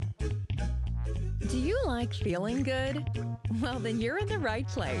Do you like feeling good? Well, then you're in the right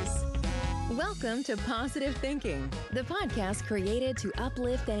place. Welcome to Positive Thinking, the podcast created to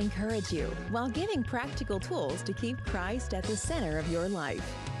uplift and encourage you while giving practical tools to keep Christ at the center of your life.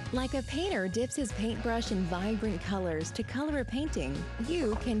 Like a painter dips his paintbrush in vibrant colors to color a painting,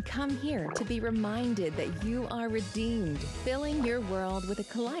 you can come here to be reminded that you are redeemed, filling your world with a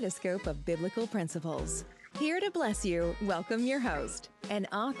kaleidoscope of biblical principles. Here to bless you, welcome your host, an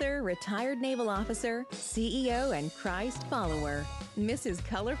author, retired naval officer, CEO, and Christ follower, Mrs.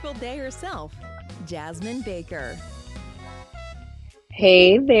 Colorful Day herself, Jasmine Baker.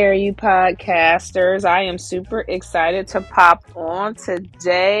 Hey there, you podcasters. I am super excited to pop on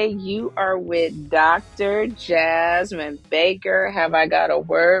today. You are with Dr. Jasmine Baker. Have I got a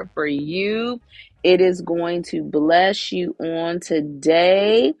word for you? It is going to bless you on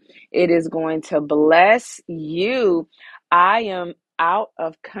today. It is going to bless you. I am out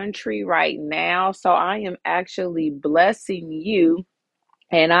of country right now, so I am actually blessing you.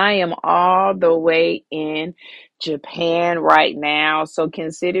 And I am all the way in Japan right now. So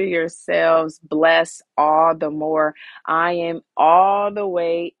consider yourselves blessed all the more. I am all the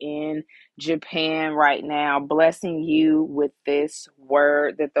way in Japan right now, blessing you with this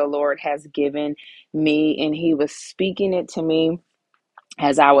word that the Lord has given me. And He was speaking it to me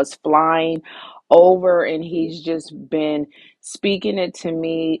as I was flying over, and He's just been speaking it to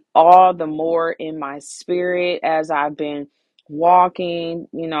me all the more in my spirit as I've been walking,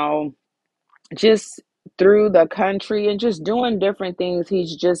 just through the country and just doing different things.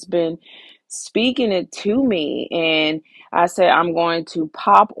 He's just been speaking it to me. And I said, I'm going to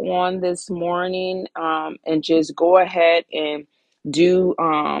pop on this morning and just go ahead and do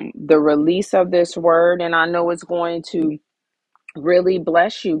the release of this word. And I know it's going to really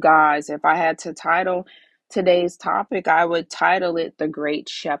bless you guys. If I had to title today's topic, I would title it The Great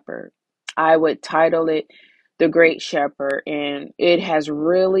Shepherd. I would title it The Great Shepherd. And it has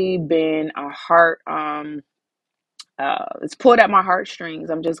really been a heart, it's pulled at my heartstrings.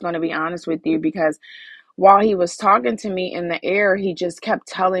 I'm just going to be honest with you, because while he was talking to me in the air, he just kept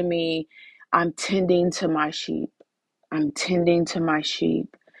telling me, I'm tending to my sheep. I'm tending to my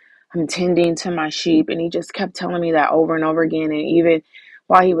sheep. I'm tending to my sheep. And he just kept telling me that over and over again. And even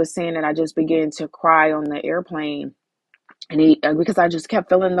while he was saying it, I just began to cry on the airplane. And because I just kept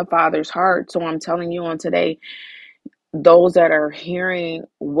feeling the Father's heart. So I'm telling you on today, those that are hearing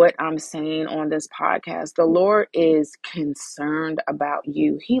what I'm saying on this podcast, the Lord is concerned about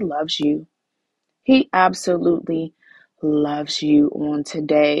you. He loves you. He absolutely loves you on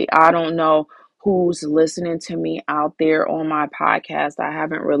today. I don't know who's listening to me out there on my podcast. I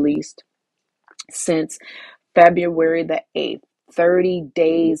haven't released since February the 8th, 30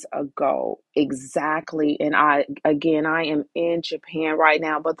 days ago exactly. And I am in Japan right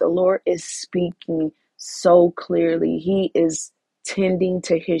now, but the Lord is speaking so clearly. He is tending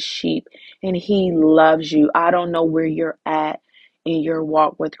to his sheep and he loves you. I don't know where you're at in your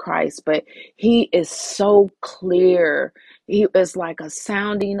walk with Christ, but he is so clear. He is like a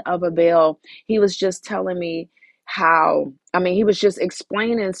sounding of a bell. He was just telling me he was just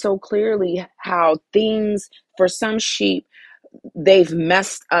explaining so clearly how things for some sheep, they've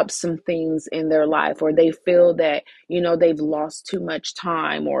messed up some things in their life, or they feel that, they've lost too much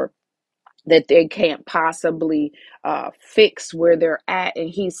time, or that they can't possibly fix where they're at. And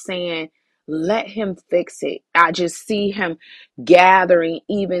he's saying, let him fix it. I just see him gathering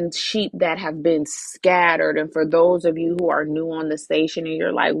even sheep that have been scattered. And for those of you who are new on the station and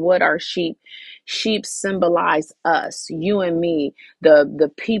you're like, what are sheep? Sheep symbolize us, you and me,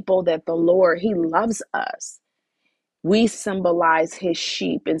 the people that the Lord, he loves us. We symbolize his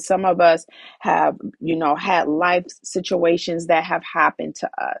sheep. And some of us have, had life situations that have happened to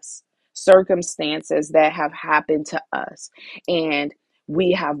us, circumstances that have happened to us. And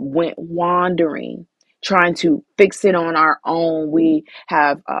we have went wandering, trying to fix it on our own. We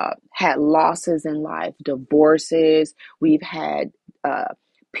have had losses in life, divorces. We've had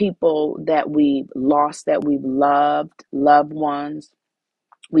people that we've lost that we've loved ones.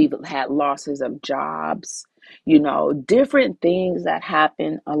 We've had losses of jobs, different things that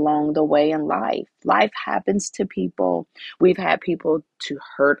happen along the way in life. Life happens to people. We've had people to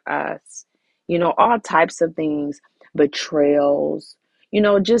hurt us, all types of things, betrayals,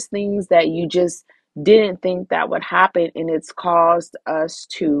 just things that you just didn't think that would happen. And it's caused us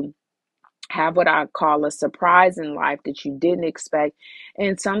to have what I call a surprise in life that you didn't expect.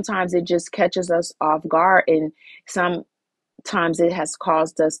 And sometimes it just catches us off guard. And sometimes it has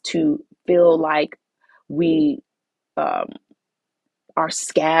caused us to feel like we um, are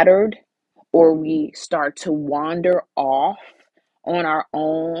scattered, or we start to wander off on our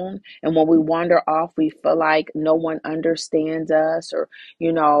own. And when we wander off, we feel like no one understands us, or,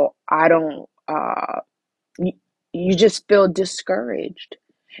 I don't, you, you just feel discouraged.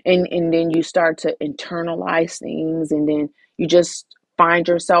 And then you start to internalize things, and then you just find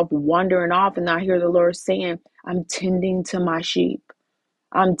yourself wandering off. And I hear the Lord saying, I'm tending to my sheep.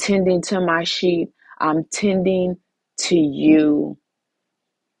 I'm tending to my sheep. I'm tending to you.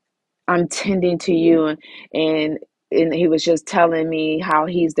 I'm tending to you. And he was just telling me how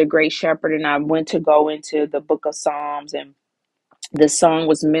he's the great shepherd. And I went to go into the book of Psalms, and this song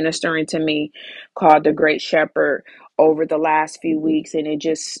was ministering to me, called The Great Shepherd, over the last few weeks. And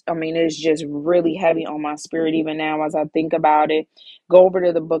it's just really heavy on my spirit even now as I think about it. Go over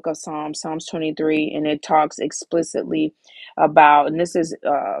to the book of Psalms 23, and it talks explicitly about, and this is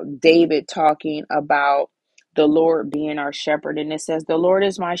David talking about the Lord being our shepherd. And it says, the Lord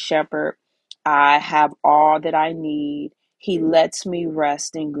is my shepherd. I have all that I need. He lets me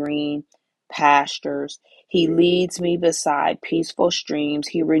rest in green pastures. He leads me beside peaceful streams.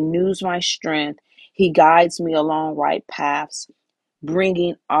 He renews my strength. He guides me along right paths,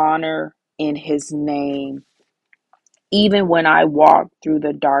 bringing honor in his name, even when I walk through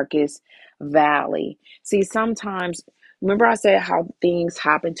the darkest valley. See, sometimes, remember I said how things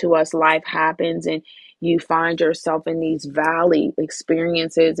happen to us, life happens, and you find yourself in these valley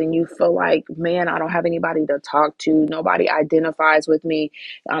experiences, and you feel like, man, I don't have anybody to talk to. Nobody identifies with me.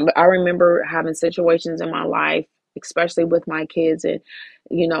 I remember having situations in my life, especially with my kids, and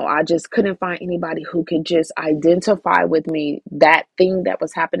I just couldn't find anybody who could just identify with me. That thing that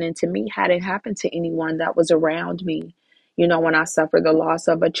was happening to me hadn't happened to anyone that was around me. When I suffered the loss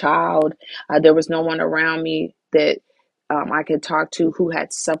of a child, there was no one around me that I could talk to who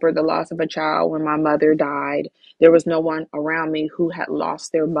had suffered the loss of a child. When my mother died, there was no one around me who had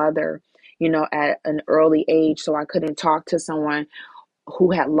lost their mother, at an early age. So I couldn't talk to someone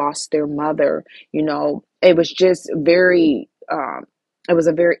who had lost their mother. It was just it was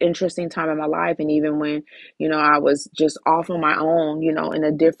a very interesting time in my life. And even when, I was just off on my own, in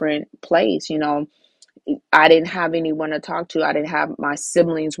a different place, I didn't have anyone to talk to. I didn't have, my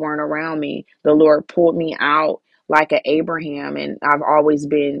siblings weren't around me. The Lord pulled me out like an Abraham, and I've always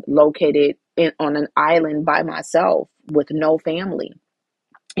been located on an island by myself with no family.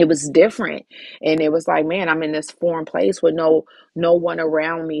 It was different, and it was like, man, I'm in this foreign place with no one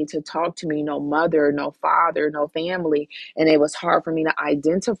around me to talk to me, no mother, no father, no family. And it was hard for me to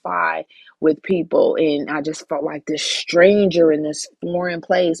identify with people, and I just felt like this stranger in this foreign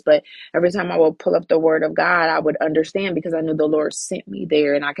place. But every time I would pull up the word of God, I would understand, because I knew the Lord sent me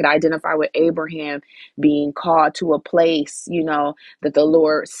there, and I could identify with Abraham being called to a place, that the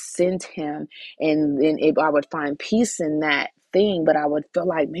Lord sent him. And then I would find peace in that thing, but I would feel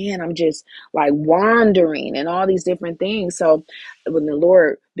like, man, I'm just like wandering and all these different things. So when the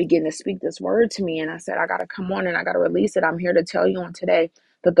Lord began to speak this word to me, and I said, I got to come on and I got to release it, I'm here to tell you on today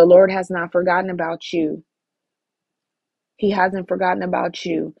that the Lord has not forgotten about you. He hasn't forgotten about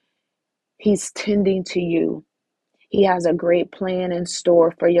you. He's tending to you. He has a great plan in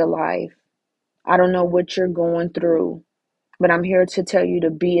store for your life. I don't know what you're going through, but I'm here to tell you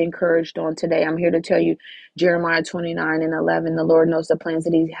to be encouraged on today. I'm here to tell you, Jeremiah 29:11, the Lord knows the plans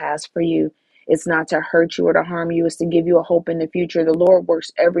that he has for you. It's not to hurt you or to harm you. It's to give you a hope in the future. The Lord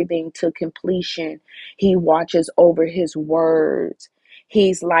works everything to completion. He watches over his words.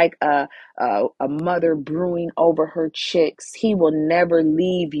 He's like a mother brewing over her chicks. He will never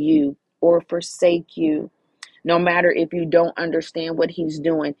leave you or forsake you. No matter if you don't understand what he's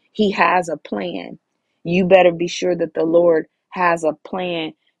doing, he has a plan. You better be sure that the Lord has a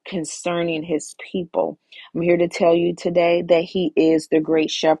plan concerning his people. I'm here to tell you today that he is the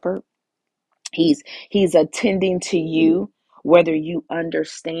great shepherd. He's attending to you, whether you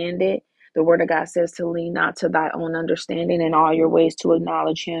understand it. The word of God says to lean not to thy own understanding, in all your ways to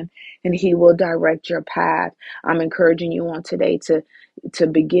acknowledge him, and he will direct your path. I'm encouraging you on today to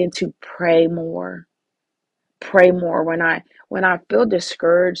begin to pray more. When I feel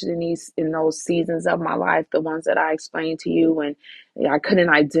discouraged in those seasons of my life, the ones that I explained to you, when I couldn't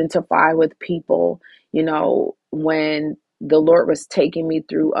identify with people, when the Lord was taking me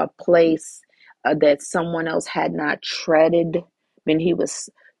through a place that someone else had not treaded, when he was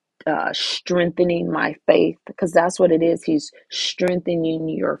strengthening my faith, because that's what it is. He's strengthening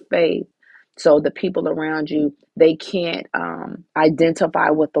your faith. So the people around you, they can't identify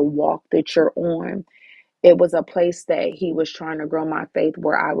with the walk that you're on. It was a place that he was trying to grow my faith,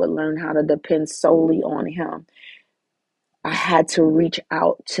 where I would learn how to depend solely on him. I had to reach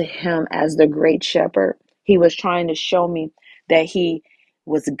out to him as the great shepherd. He was trying to show me that he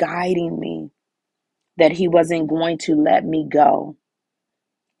was guiding me. that he wasn't going to let me go.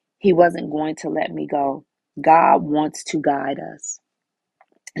 He wasn't going to let me go. God wants to guide us.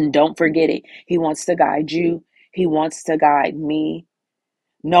 And don't forget it. He wants to guide you. He wants to guide me.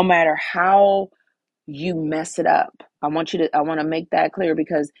 No matter how you mess it up. I want to make that clear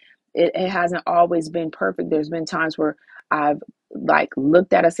because it hasn't always been perfect. There's been times where I've like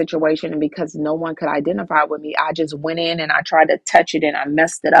looked at a situation and because no one could identify with me, I just went in and I tried to touch it and I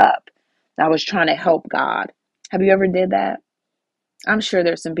messed it up. I was trying to help God. Have you ever did that? I'm sure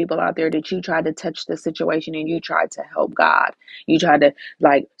there's some people out there that you tried to touch the situation and you tried to help God. You tried to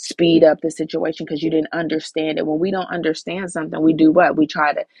like speed up the situation because you didn't understand it. When we don't understand something, we do what? We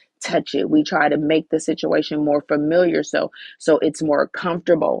try to touch it. We try to make the situation more familiar so it's more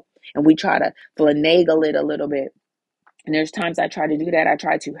comfortable. And we try to finagle it a little bit. And there's times I try to do that. I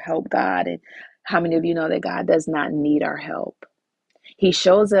try to help God. And how many of you know that God does not need our help? He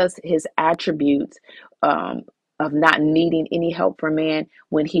shows us his attributes um, of not needing any help from man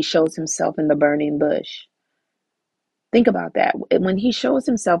when he shows himself in the burning bush. Think about that. When he shows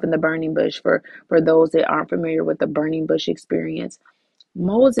himself in the burning bush, for those that aren't familiar with the burning bush experience,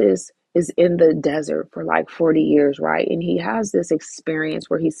 Moses is in the desert for like 40 years, right? And he has this experience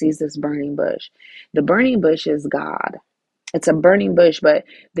where he sees this burning bush. The burning bush is God. It's a burning bush, but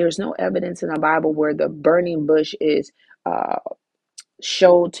there's no evidence in the Bible where the burning bush is uh,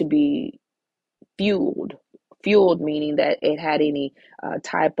 showed to be fueled meaning that it had any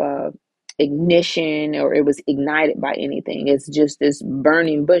type of ignition or it was ignited by anything. It's just this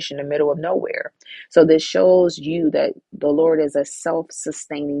burning bush in the middle of nowhere. So this shows you that the Lord is a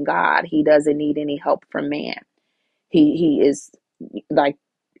self-sustaining God. He doesn't need any help from man. He is like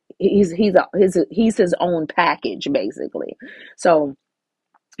he's his own package basically. So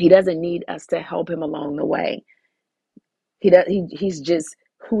he doesn't need us to help him along the way. He's just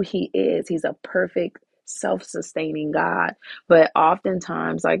who he is. He's a perfect self-sustaining God. But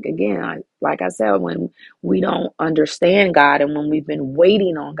oftentimes, like again, like I said, when we don't understand God and when we've been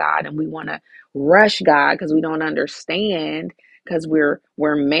waiting on God and we want to rush God because we don't understand, because we're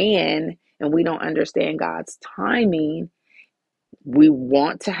man and we don't understand God's timing, we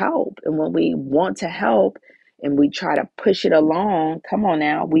want to help. And when we want to help and we try to push it along, come on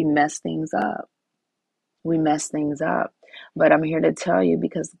now, we mess things up. We mess things up. But I'm here to tell you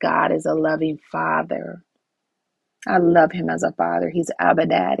because God is a loving father. I love him as a father. He's Abba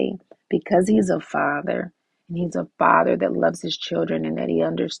Daddy because he's a father. And he's a father that loves his children and that he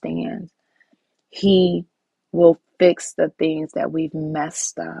understands. He will fix the things that we've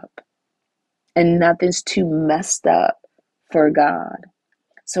messed up. And nothing's too messed up for God.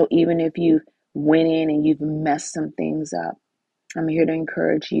 So even if you went in and you've messed some things up, I'm here to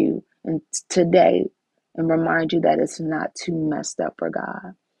encourage you and today and remind you that it's not too messed up for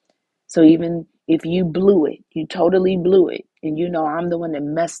God. So even if you blew it, you totally blew it, and you know I'm the one that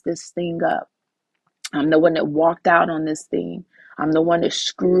messed this thing up. I'm the one that walked out on this thing. I'm the one that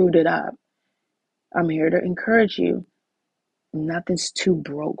screwed it up. I'm here to encourage you. Nothing's too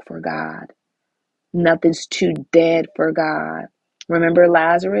broke for God. Nothing's too dead for God. Remember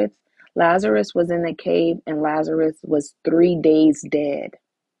Lazarus? Lazarus was in the cave and Lazarus was 3 days dead.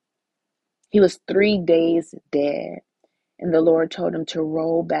 He was 3 days dead. And the Lord told him to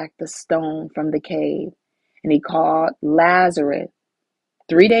roll back the stone from the cave. And he called Lazarus,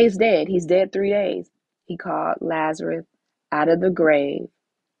 3 days dead. He's dead 3 days. He called Lazarus out of the grave,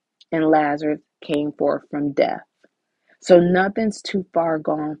 and Lazarus came forth from death. So nothing's too far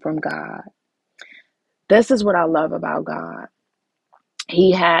gone from God. This is what I love about God.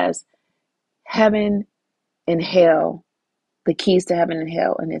 He has heaven and hell, the keys to heaven and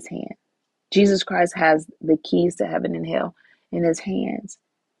hell in his hand. Jesus Christ has the keys to heaven and hell in his hands.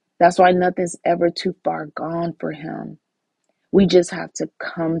 That's why nothing's ever too far gone for him. We just have to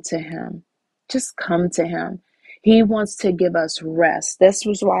come to him. Just come to him. He wants to give us rest. This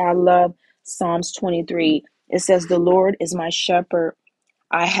was why I love Psalms 23. It says, "The Lord is my shepherd.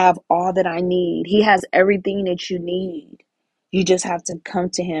 I have all that I need." He has everything that you need. You just have to come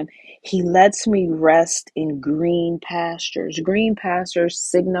to him. He lets me rest in green pastures. Green pastures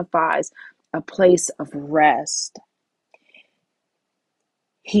signifies a place of rest.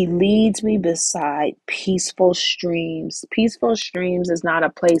 He leads me beside peaceful streams. Peaceful streams is not a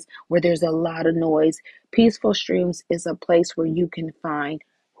place where there's a lot of noise. Peaceful streams is a place where you can find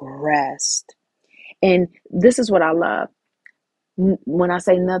rest. And this is what I love. When I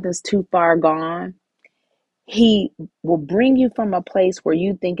say nothing's too far gone, he will bring you from a place where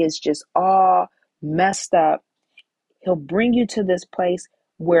you think it's just all messed up. He'll bring you to this place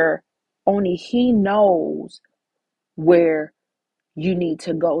where only he knows where you need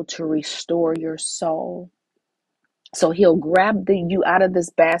to go to restore your soul. So he'll grab you out of this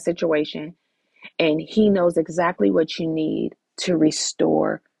bad situation, and he knows exactly what you need to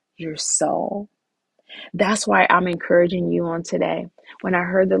restore your soul. That's why I'm encouraging you on today. When I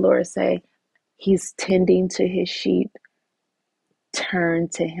heard the Lord say, he's tending to his sheep, turn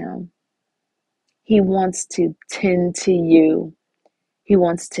to him. He wants to tend to you. He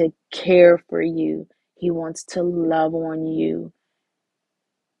wants to care for you. He wants to love on you.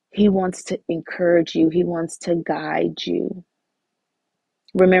 He wants to encourage you. He wants to guide you.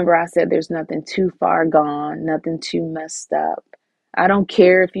 Remember, I said there's nothing too far gone, nothing too messed up. I don't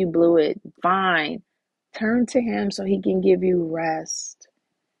care if you blew it. Fine. Turn to him so he can give you rest,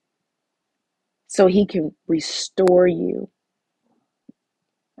 so he can restore you.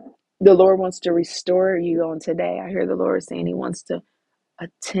 The Lord wants to restore you on today. I hear the Lord saying he wants to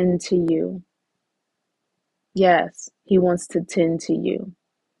attend to you. Yes, he wants to tend to you.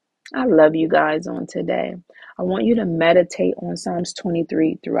 I love you guys on today. I want you to meditate on Psalms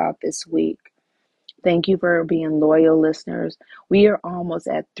 23 throughout this week. Thank you for being loyal listeners. We are almost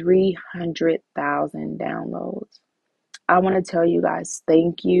at 300,000 downloads. I want to tell you guys,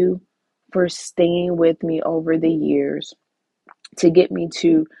 thank you for staying with me over the years to get me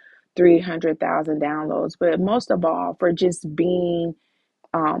to 300,000 downloads, but most of all, for just being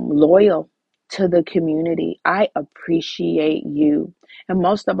loyal to the community. I appreciate you. And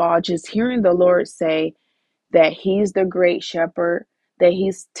most of all, just hearing the Lord say that he's the great shepherd, that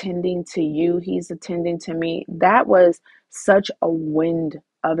he's tending to you, he's attending to me. That was such a wind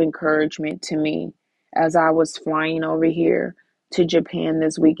of encouragement to me as I was flying over here to Japan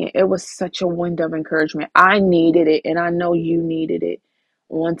this weekend. It was such a wind of encouragement. I needed it, and I know you needed it.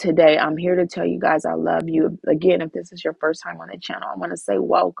 On today, I'm here to tell you guys I love you. Again, if this is your first time on the channel, I want to say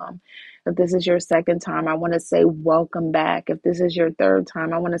welcome. If this is your second time, I want to say welcome back. If this is your third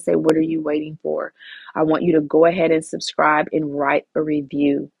time, I want to say, what are you waiting for? I want you to go ahead and subscribe and write a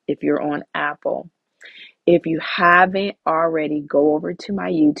review if you're on Apple. If you haven't already, go over to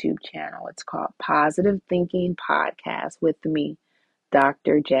my YouTube channel. It's called Positive Thinking Podcast with me,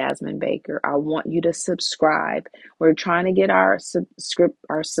 Dr. Jasmine Baker. I want you to subscribe. We're trying to get our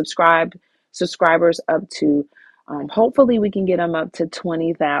subscribers up to, hopefully we can get them up to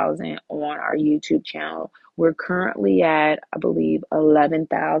 20,000 on our YouTube channel. We're currently at, I believe,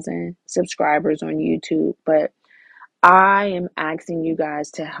 11,000 subscribers on YouTube, but I am asking you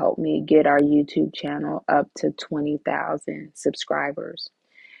guys to help me get our YouTube channel up to 20,000 subscribers.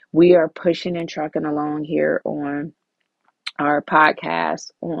 We are pushing and trucking along here on our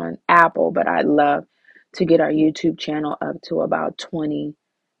podcast on Apple, but I'd love to get our YouTube channel up to about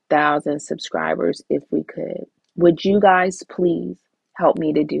 20,000 subscribers if we could. Would you guys please help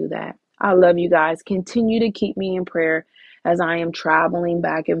me to do that? I love you guys. Continue to keep me in prayer as I am traveling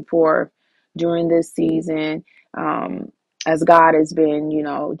back and forth during this season. As God has been,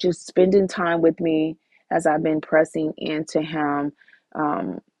 just spending time with me as I've been pressing into Him.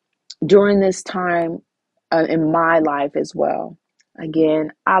 During this time in my life as well.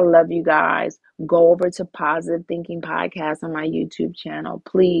 Again, I love you guys. Go over to Positive Thinking Podcast on my YouTube channel.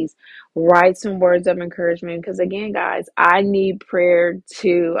 Please write some words of encouragement because, again, guys, I need prayer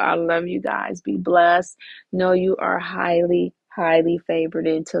too. I love you guys. Be blessed. Know you are highly, highly favored.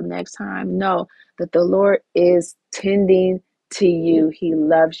 Until next time, know that the Lord is tending to you. He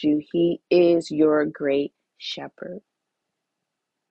loves you. He is your great shepherd.